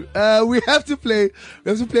gonna do. We have to play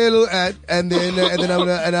a little ad, and then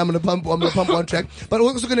I'm gonna pump one track. But we're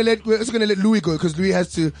also gonna let Louis go, because Louis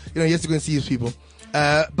has to go and see his people.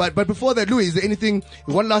 But before that, Louis, is there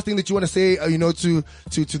one last thing that you want to say,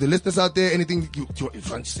 to the listeners out there? Anything you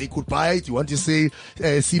want to say goodbye? Do you want to say,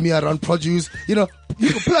 see me around produce? You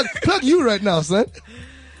can plug you right now, son.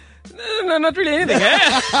 No, not really anything.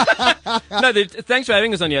 No, thanks for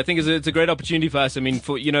having us on here. I think it's a great opportunity for us. I mean,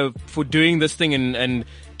 for doing this thing and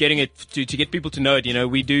getting it to get people to know it.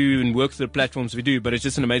 We do and work through the platforms we do, but it's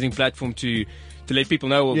just an amazing platform to let people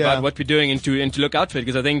know about what we're doing and to look out for it.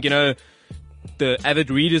 Because I think the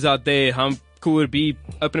avid readers out there, how cool would it be?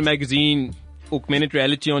 Open a magazine, augmented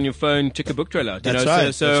reality on your phone, check a book trailer out. That's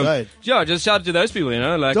right. Yeah, just shout out to those people,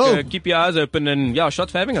 keep your eyes open, and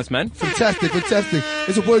shots for having us, man. Fantastic.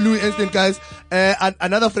 It's your boy Louis Instant, guys. And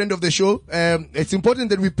another friend of the show. It's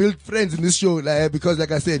important that we build friends in this show, because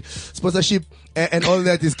like I said, sponsorship and all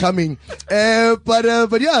that is coming.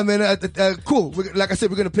 But yeah, man, cool. Like I said,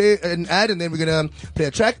 we're gonna play an ad, and then we're gonna play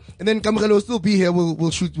a track, and then Kamagalo will still be here.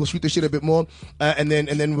 We'll shoot the shit a bit more, and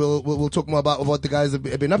then we'll talk more about what the guys have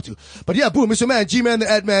been up to. But yeah, boom, Mr. Man, G-Man the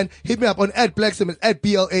ad man, hit me up on @Blaxem,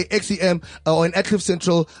 @BLAXEM, or on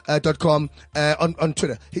 @cliffcentral.com on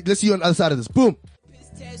Twitter. Let's see you on the other side of this. Boom.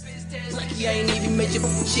 Lucky I ain't even made your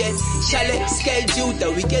shit. Shall schedule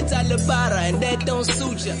that we get Alabara and that don't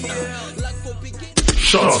suit ya.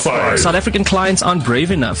 Shots fired. South African clients aren't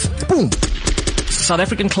brave enough. Boom. South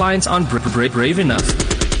African clients aren't brave enough.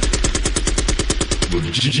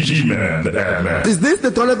 With G-Man, the ad man. Is this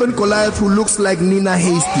the Donovan Goliath who looks like Nina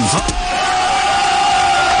Hasty?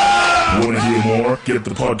 Want to hear more? Get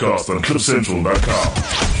the podcast on cliffcentral.com.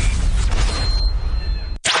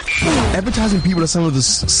 Advertising people are some of the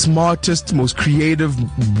smartest, most creative,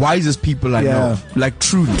 wisest people I know. Like,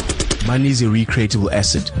 truly. Money is a recreatable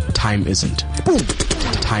asset. Time isn't. Boom.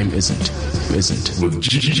 Time isn't. With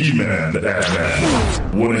G-Man, the ad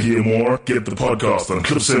man. Want to hear more? Get the podcast on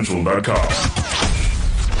cliffcentral.com.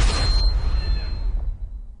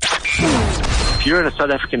 If you're in a South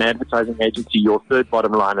African advertising agency, your third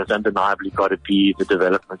bottom line has undeniably got to be the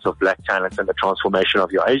development of black talent and the transformation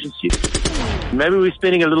of your agency. Maybe we're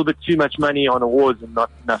spending a little bit too much money on awards and not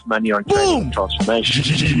enough money on training and transformation.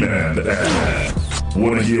 G-Man, the ad man.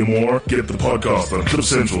 Want to hear more? Get the podcast on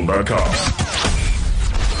ClipCentral.com.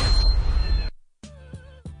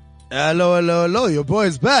 Hello. Your boy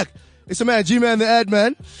is back. It's your man, G-Man, the ad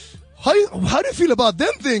man. How do you feel about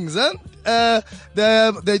them things, huh?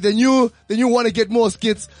 The new want to get more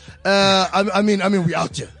skits. I mean, we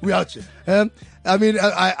out here. I mean,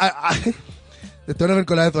 the Donovan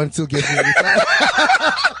Goliath one still gets me every time.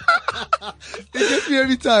 It gets me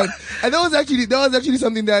every time. And that was actually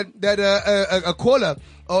something that a caller,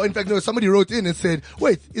 or in fact, no, somebody wrote in and said,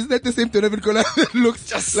 "Wait, isn't that the same Donovan Goliath that looks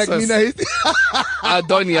just like Mina Hasty?"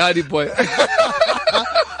 Donny Hardy boy.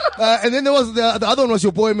 And then there was the other one was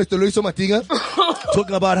your boy, Mr. Loyiso Matinga,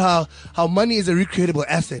 talking about how money is a recreatable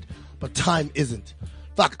asset, but time isn't.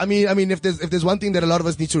 Fuck, I mean, if there's one thing that a lot of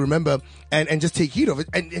us need to remember and just take heed of it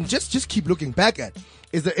and just keep looking back at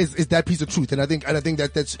is that piece of truth. And I think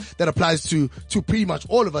that applies to pretty much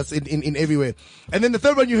all of us in every way. And then the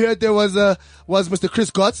third one you heard there was Mr.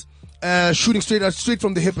 Chris Gotts, shooting straight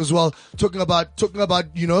from the hip as well, talking about,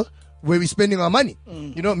 you know, where we're spending our money.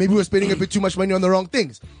 You know, maybe we're spending a bit too much money on the wrong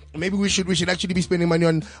things. Maybe we should actually be spending money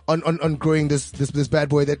on growing this bad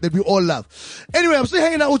boy that we all love. Anyway, I'm still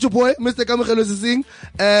hanging out with your boy, Mr. Kamogelo Sising.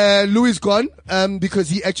 Louis gone, because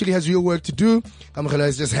he actually has real work to do. Kamogelo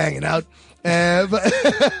is just hanging out. But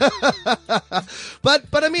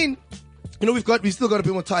I mean, you know, we've still got a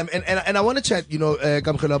bit more time, and I want to chat, you know,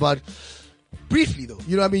 Kamogelo, about briefly though,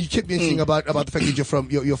 you know what I mean, you kept mentioning about the fact that you're from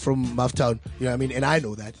Mouthtown, you know what I mean, and I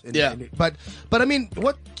know that. But I mean,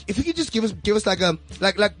 what if you could just give us like a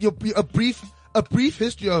brief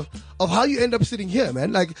history of how you end up sitting here,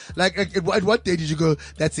 man? Like at what day did you go,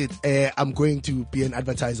 that's it, I'm going to be an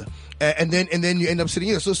advertiser, and then you end up sitting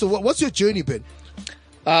here. So what's your journey been?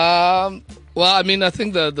 Well, I mean, I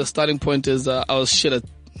think the starting point is I was shit at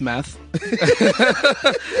math.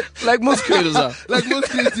 Like most creatives are. Like most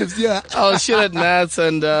creatives, yeah. I was shit at maths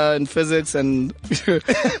and physics and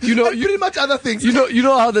you know, pretty much other things. You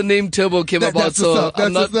know how the name Turbo came about, so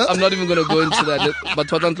I'm not even gonna go into that.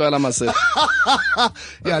 But what I'm myself.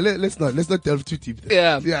 Yeah, let's not delve too deep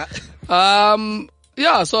there. Yeah.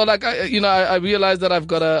 Yeah, so like I realized that I've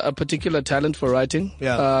got a particular talent for writing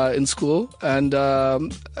in school, and I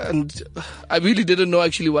really didn't know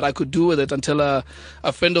actually what I could do with it until a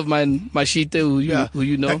friend of mine, Mashite, who you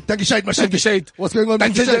know, Mashite. What's going on,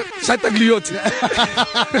 Mashite?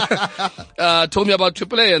 Told me about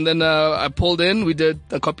AAA, and then I pulled in. We did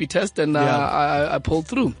a copy test, and I pulled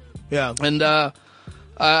through. Yeah, and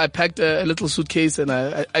I packed a little suitcase and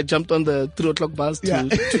I jumped on the 3 o'clock bus to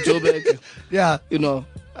Joburg. Yeah. You know,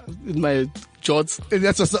 in my jorts.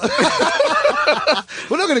 That's what's up.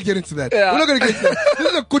 We're not going to get into that. Yeah. We're not going to get into that.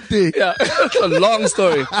 This is a good day. Yeah. A long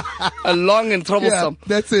story. A long and troublesome. Yeah,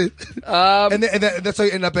 that's it. And that's how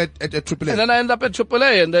you end up at AAA. And then I end up at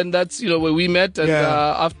AAA, and then that's, you know, where we met, and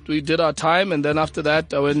after we did our time, and then after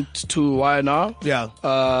that I went to YNR. Yeah.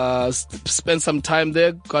 Spent some time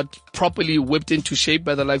there, got properly whipped into shape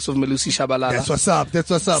by the likes of Melusi Shabalala. That's what's up.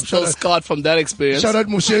 Still scarred from that experience. Shout out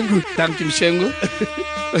Mushengu. Thank you, Mushengu.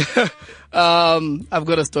 I've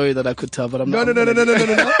got a story that I could tell, but I'm not. No. This is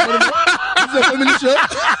a family show.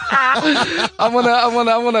 I'm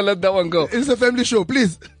gonna let that one go. It's a family show,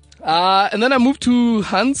 please. And then I moved to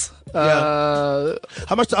Hans. How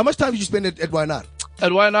much time did you spend at YNR?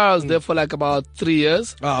 At YNR, I was there for like about 3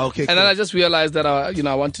 years. Oh, okay. And then I just realized that I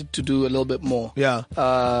wanted to do a little bit more. Yeah.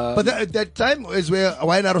 But that time is where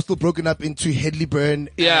YNR was still broken up into Headley Burn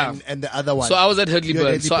and the other one. So I was at Headley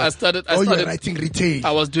Burn. So I started you were writing retail.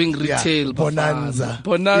 I was doing retail. Bonanza.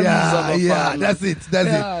 Yeah, that's it.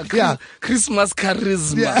 Yeah. Christmas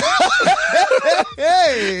charisma.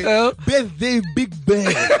 Hey. Birthday Big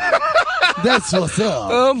Ben. That's what's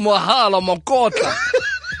up. Mahala Makota.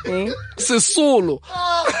 Sesolo.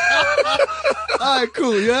 Alright,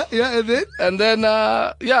 cool. Yeah, and then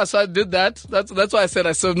so I did that. That's why I said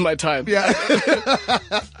I served my time. Yeah.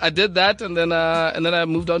 I did that, and then I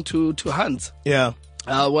moved on to Hans. Yeah.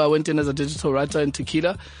 Where I went in as a digital writer in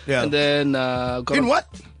Tequila. Yeah. And then in what?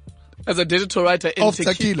 As a digital writer in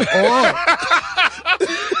Tequila. Oh.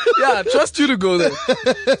 Yeah, I trust you to go there.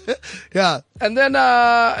 Yeah. And then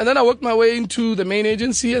I worked my way into the main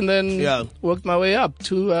agency, and then worked my way up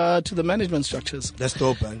to the management structures. That's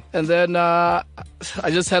dope, man. And then I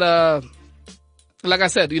just had like I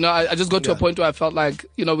said, I just got to a point where I felt like,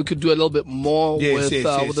 we could do a little bit more with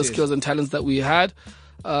the skills and talents that we had.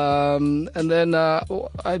 And then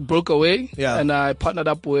I broke away, and I partnered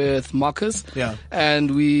up with Marcus,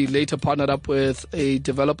 and we later partnered up with a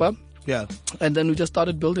developer Yeah. And then we just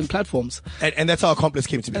started building platforms. And that's how Accomplice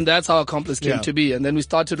came to be. And that's how Accomplice came to be. And then we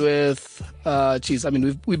started with,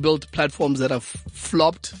 we built platforms that have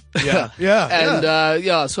flopped. Yeah. Yeah.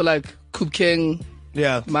 And, so like Coop King,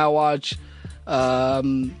 My Watch,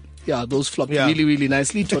 those flopped really, really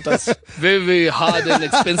nicely. Taught us very, very hard and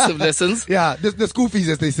expensive lessons. Yeah, the school fees,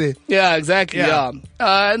 as they say. Yeah, exactly. Yeah.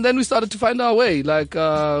 And then we started to find our way, like,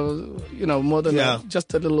 more than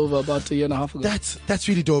just a little over about a year and a half ago. That's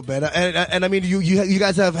really dope, man. And I mean, you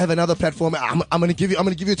guys have another platform. I'm gonna give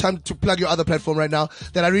you time to plug your other platform right now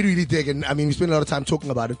that I really, really dig. And I mean, we spend a lot of time talking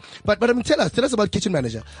about it. But I mean, tell us about Kitchen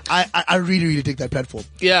Manager. I really, really dig that platform.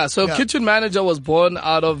 Yeah. So Kitchen Manager was born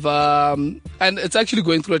out of, and it's actually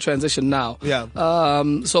going through a transition now. Yeah.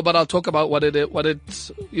 But I'll talk about how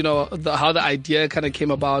the idea kind of came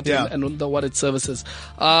about and what it services.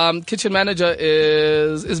 Kitchen Manager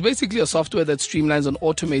is basically a software that streamlines and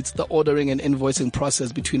automates the ordering and invoicing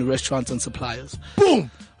process between restaurants and suppliers.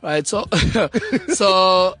 Boom! Right. So,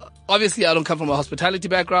 obviously, I don't come from a hospitality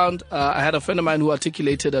background. I had a friend of mine who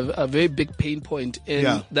articulated a very big pain point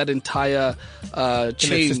in that entire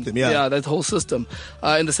chain. System, that whole system,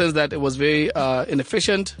 in the sense that it was very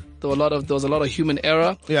inefficient. There was a lot of human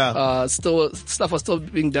error. Yeah. Stuff was still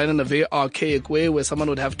being done in a very archaic way, where someone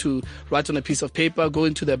would have to write on a piece of paper, go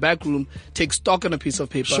into their back room, take stock on a piece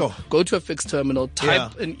of paper, go to a fixed terminal,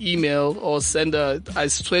 type an email, or send I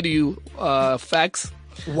swear to you, fax.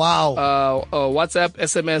 Wow. WhatsApp,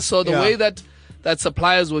 SMS. So the way that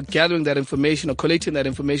suppliers were gathering that information or collating that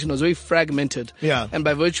information was very fragmented. Yeah. And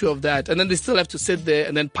by virtue of that, and then they still have to sit there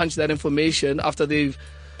and then punch that information after they've,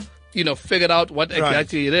 figured out what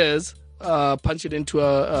exactly it is, punch it into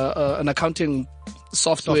an accounting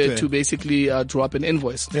software to basically draw up an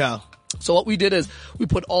invoice. Yeah. So what we did is we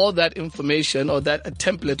put all that information or that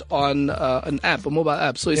template on an app, a mobile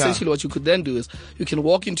app. So essentially what you could then do is you can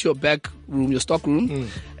walk into your back room, your stock room,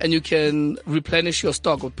 and you can replenish your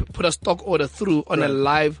stock or put a stock order through on a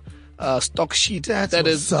live stock sheet that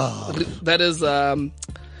is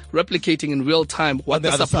replicating in real time what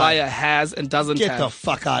the supplier has and doesn't have. Get the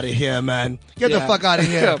fuck out of here, man. Get the fuck out of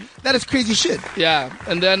here. That is crazy shit. Yeah.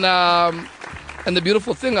 And then, and the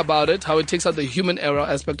beautiful thing about it, how it takes out the human error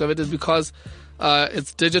aspect of it, is because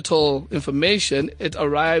it's digital information, it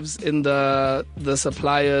arrives in the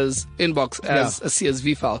supplier's inbox as a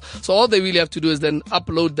CSV file. So all they really have to do is then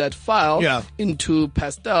upload that file into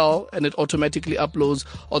Pastel, and it automatically uploads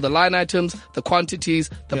all the line items, the quantities,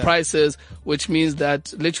 the prices, which means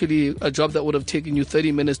that literally a job that would have taken you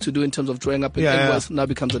 30 minutes to do in terms of drawing up an invoice now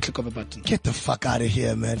becomes a click of a button. Get the fuck out of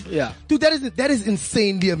here, man. Yeah. Dude, that is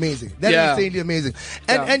insanely amazing. That is insanely amazing.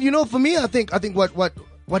 And for me, I think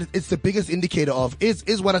what it's the biggest indicator of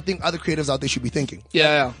is what I think other creatives out there should be thinking.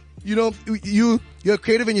 Yeah. You're a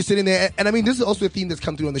creative and you're sitting there, and I mean, this is also a theme that's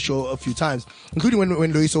come through on the show a few times, including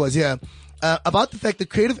when Luisa was here, about the fact that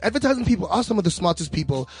creative advertising people are some of the smartest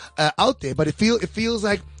people out there, but it feels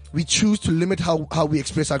like we choose to limit how we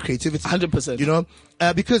express our creativity. 100%.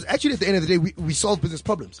 Because actually at the end of the day, we solve business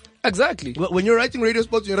problems. Exactly. When you're writing radio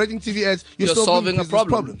spots, you're writing TV ads, you're solving a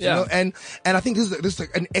problem. Yeah. And I think this is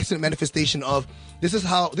like an excellent manifestation of this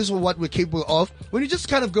is what we're capable of. When you just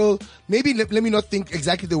kind of go, maybe let me not think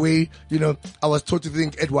exactly the way, I was taught to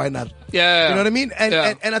think Ed Weiner. Yeah. You know what I mean? And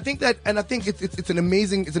I think it's an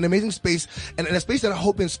amazing space and a space that I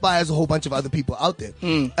hope inspires a whole bunch of other people out there.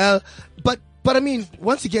 But I mean,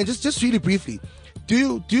 once again, just really briefly,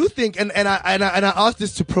 do you think, and I asked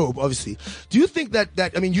this to Probe, obviously, do you think that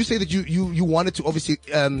I mean, you say that you wanted to obviously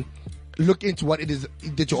look into what it is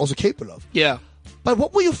that you're also capable of. Yeah. But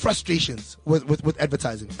what were your frustrations with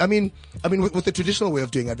advertising? I mean, with the traditional way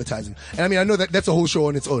of doing advertising. And I mean, I know that's a whole show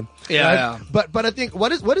on its own. Yeah. Right? Yeah. But I think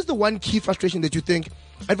what is the one key frustration that you think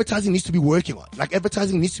advertising needs to be working on? Like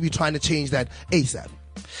advertising needs to be trying to change that ASAP.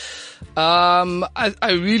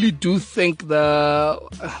 I really do think and I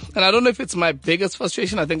don't know if it's my biggest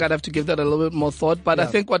frustration. I think I'd have to give that a little bit more thought. But I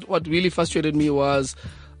think what really frustrated me was,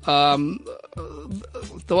 the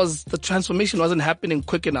transformation wasn't happening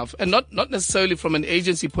quick enough, and not necessarily from an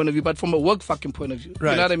agency point of view, but from a work fucking point of view.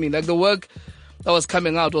 Right. You know what I mean? Like the work that was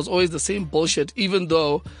coming out was always the same bullshit, even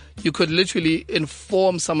though you could literally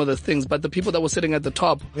inform some of the things, but the people that were sitting at the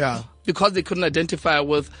top, because they couldn't identify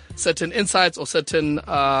with certain insights or certain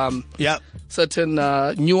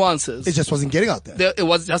nuances, it just wasn't getting out there.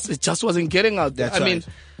 It just wasn't getting out there. That's I mean,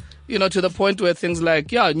 You know, to the point where things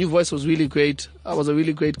like, New Voice was really great. Was a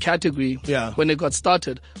really great category when it got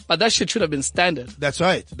started. But that shit should have been standard. That's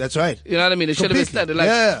right. You know what I mean? It should have been standard.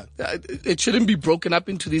 It shouldn't be broken up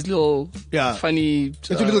into these little funny...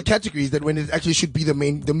 into little categories that when it actually should be the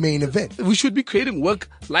main event. We should be creating work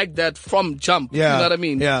like that from jump. Yeah. You know what I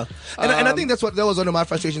mean? Yeah. And I think that was one of my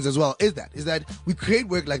frustrations as well, is that we create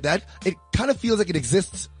work like that. It kind of feels like it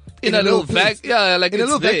exists in a little vacuum, like in a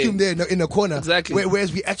little vacuum there in a corner. Exactly.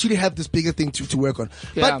 Whereas we actually have this bigger thing to work on.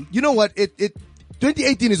 Yeah. But you know what?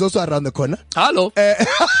 2018 is also around the corner. Hello.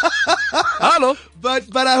 Hello.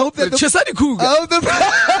 But I hope that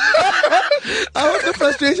I hope the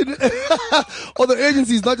frustration or the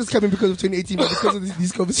urgency is not just coming because of 2018, but because of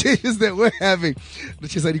these conversations that we're having.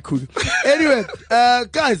 Anyway,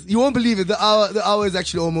 guys, you won't believe it. The hour is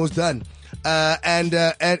actually almost done. And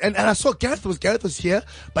I saw Gareth was here,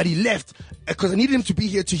 but he left because I needed him to be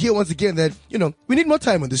here to hear once again that, we need more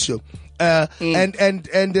time on this show. I'll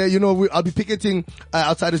be picketing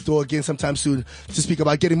outside his door again sometime soon to speak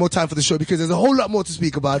about getting more time for the show, because there's a whole lot more to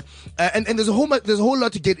speak about, and there's a whole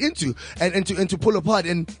lot to get into and to pull apart,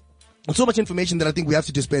 and so much information that I think we have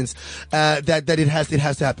to dispense, that it has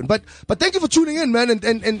to happen. But thank you for tuning in, man.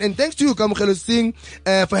 And thanks to you, Kamokhelo Singh,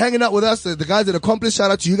 for hanging out with us. The guys at Accomplice,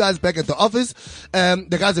 shout out to you guys back at the office.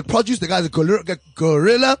 The guys at Produce, the guys at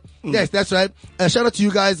Gorilla. Yes, that's right. Shout out to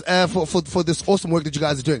you guys, for this awesome work that you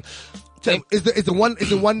guys are doing. Is the one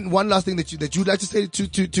last thing that you'd like to say to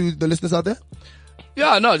the listeners out there?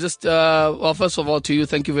 Yeah, no, just, first of all, to you,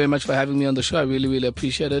 thank you very much for having me on the show. I really, really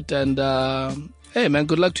appreciate it. And, hey, man,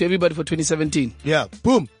 good luck to everybody for 2017. Yeah,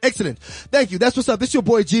 boom. Excellent. Thank you. That's what's up. This is your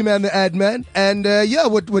boy G-Man, the ad man. And,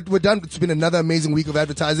 we're done. It's been another amazing week of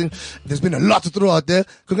advertising. There's been a lot to throw out there.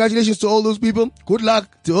 Congratulations to all those people. Good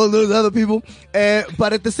luck to all those other people.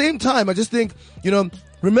 But at the same time, I just think,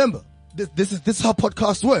 remember, this is how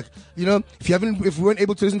podcasts work. If we weren't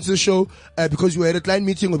able to listen to the show because you were at a client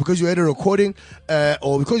meeting, or because you were at a recording,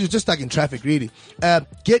 or because you're just stuck in traffic, really,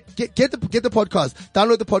 get the podcast,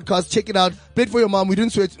 download the podcast, check it out, play it for your mom. We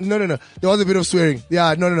didn't swear. No. There was a bit of swearing.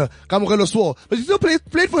 Yeah, no. Kamokhelo swore, but you still play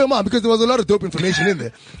it for your mom because there was a lot of dope information in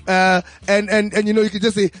there. And you can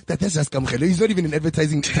just say that's just Kamokhelo. He's not even in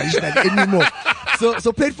advertising anymore.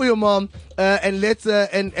 So play it for your mom, and let's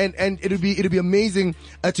and it'll be amazing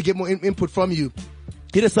to get more input from you.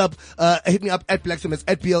 Hit us up, hit me up at Blaxem, it's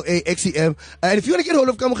at BLAXEM. And if you want to get hold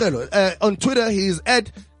of Kamokhelo, on Twitter, he's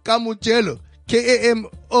at Kamojelo,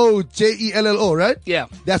 KAMOJELLO, right? Yeah.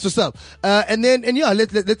 That's what's up.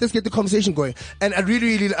 Let's get the conversation going. And I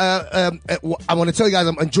really, I want to tell you guys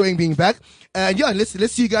I'm enjoying being back. And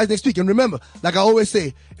let's see you guys next week. And remember, like I always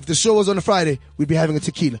say, if the show was on a Friday, we'd be having a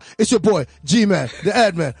tequila. It's your boy, G-Man, the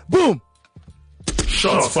ad man. Boom!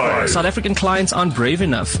 Shots fired. South African clients aren't brave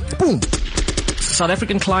enough. Boom! South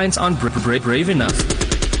African clients aren't brave enough.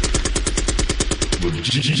 With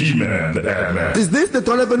G-Man, the ad man. Is this the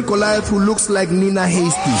Donovan Goliath who looks like Nina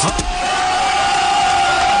Hasty?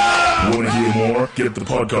 Want to hear more? Get the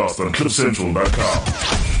podcast on CliffCentral.com.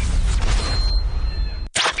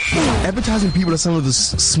 Advertising people are some of the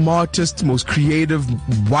smartest, most creative,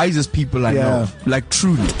 wisest people I know. Like,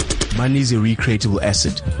 truly. Money is a recreatable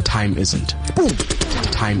asset. Time isn't. Boom!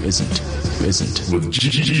 Time isn't. With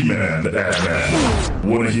G-Man, the ad man.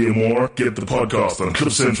 Want to hear more? Get the podcast on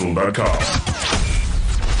CliffCentral.com.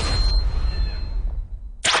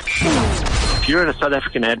 If you're in a South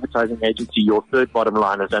African advertising agency, your third bottom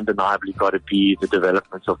line has undeniably got to be the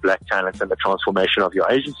development of black talent and the transformation of your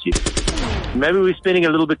agency. Maybe we're spending a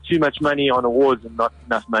little bit too much money on awards and not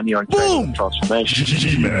enough money on training and transformation.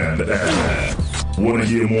 G-Man, the ad man. Want to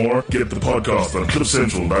hear more? Get the podcast on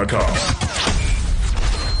CliffCentral.com.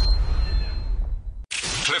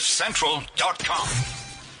 CliffCentral.com.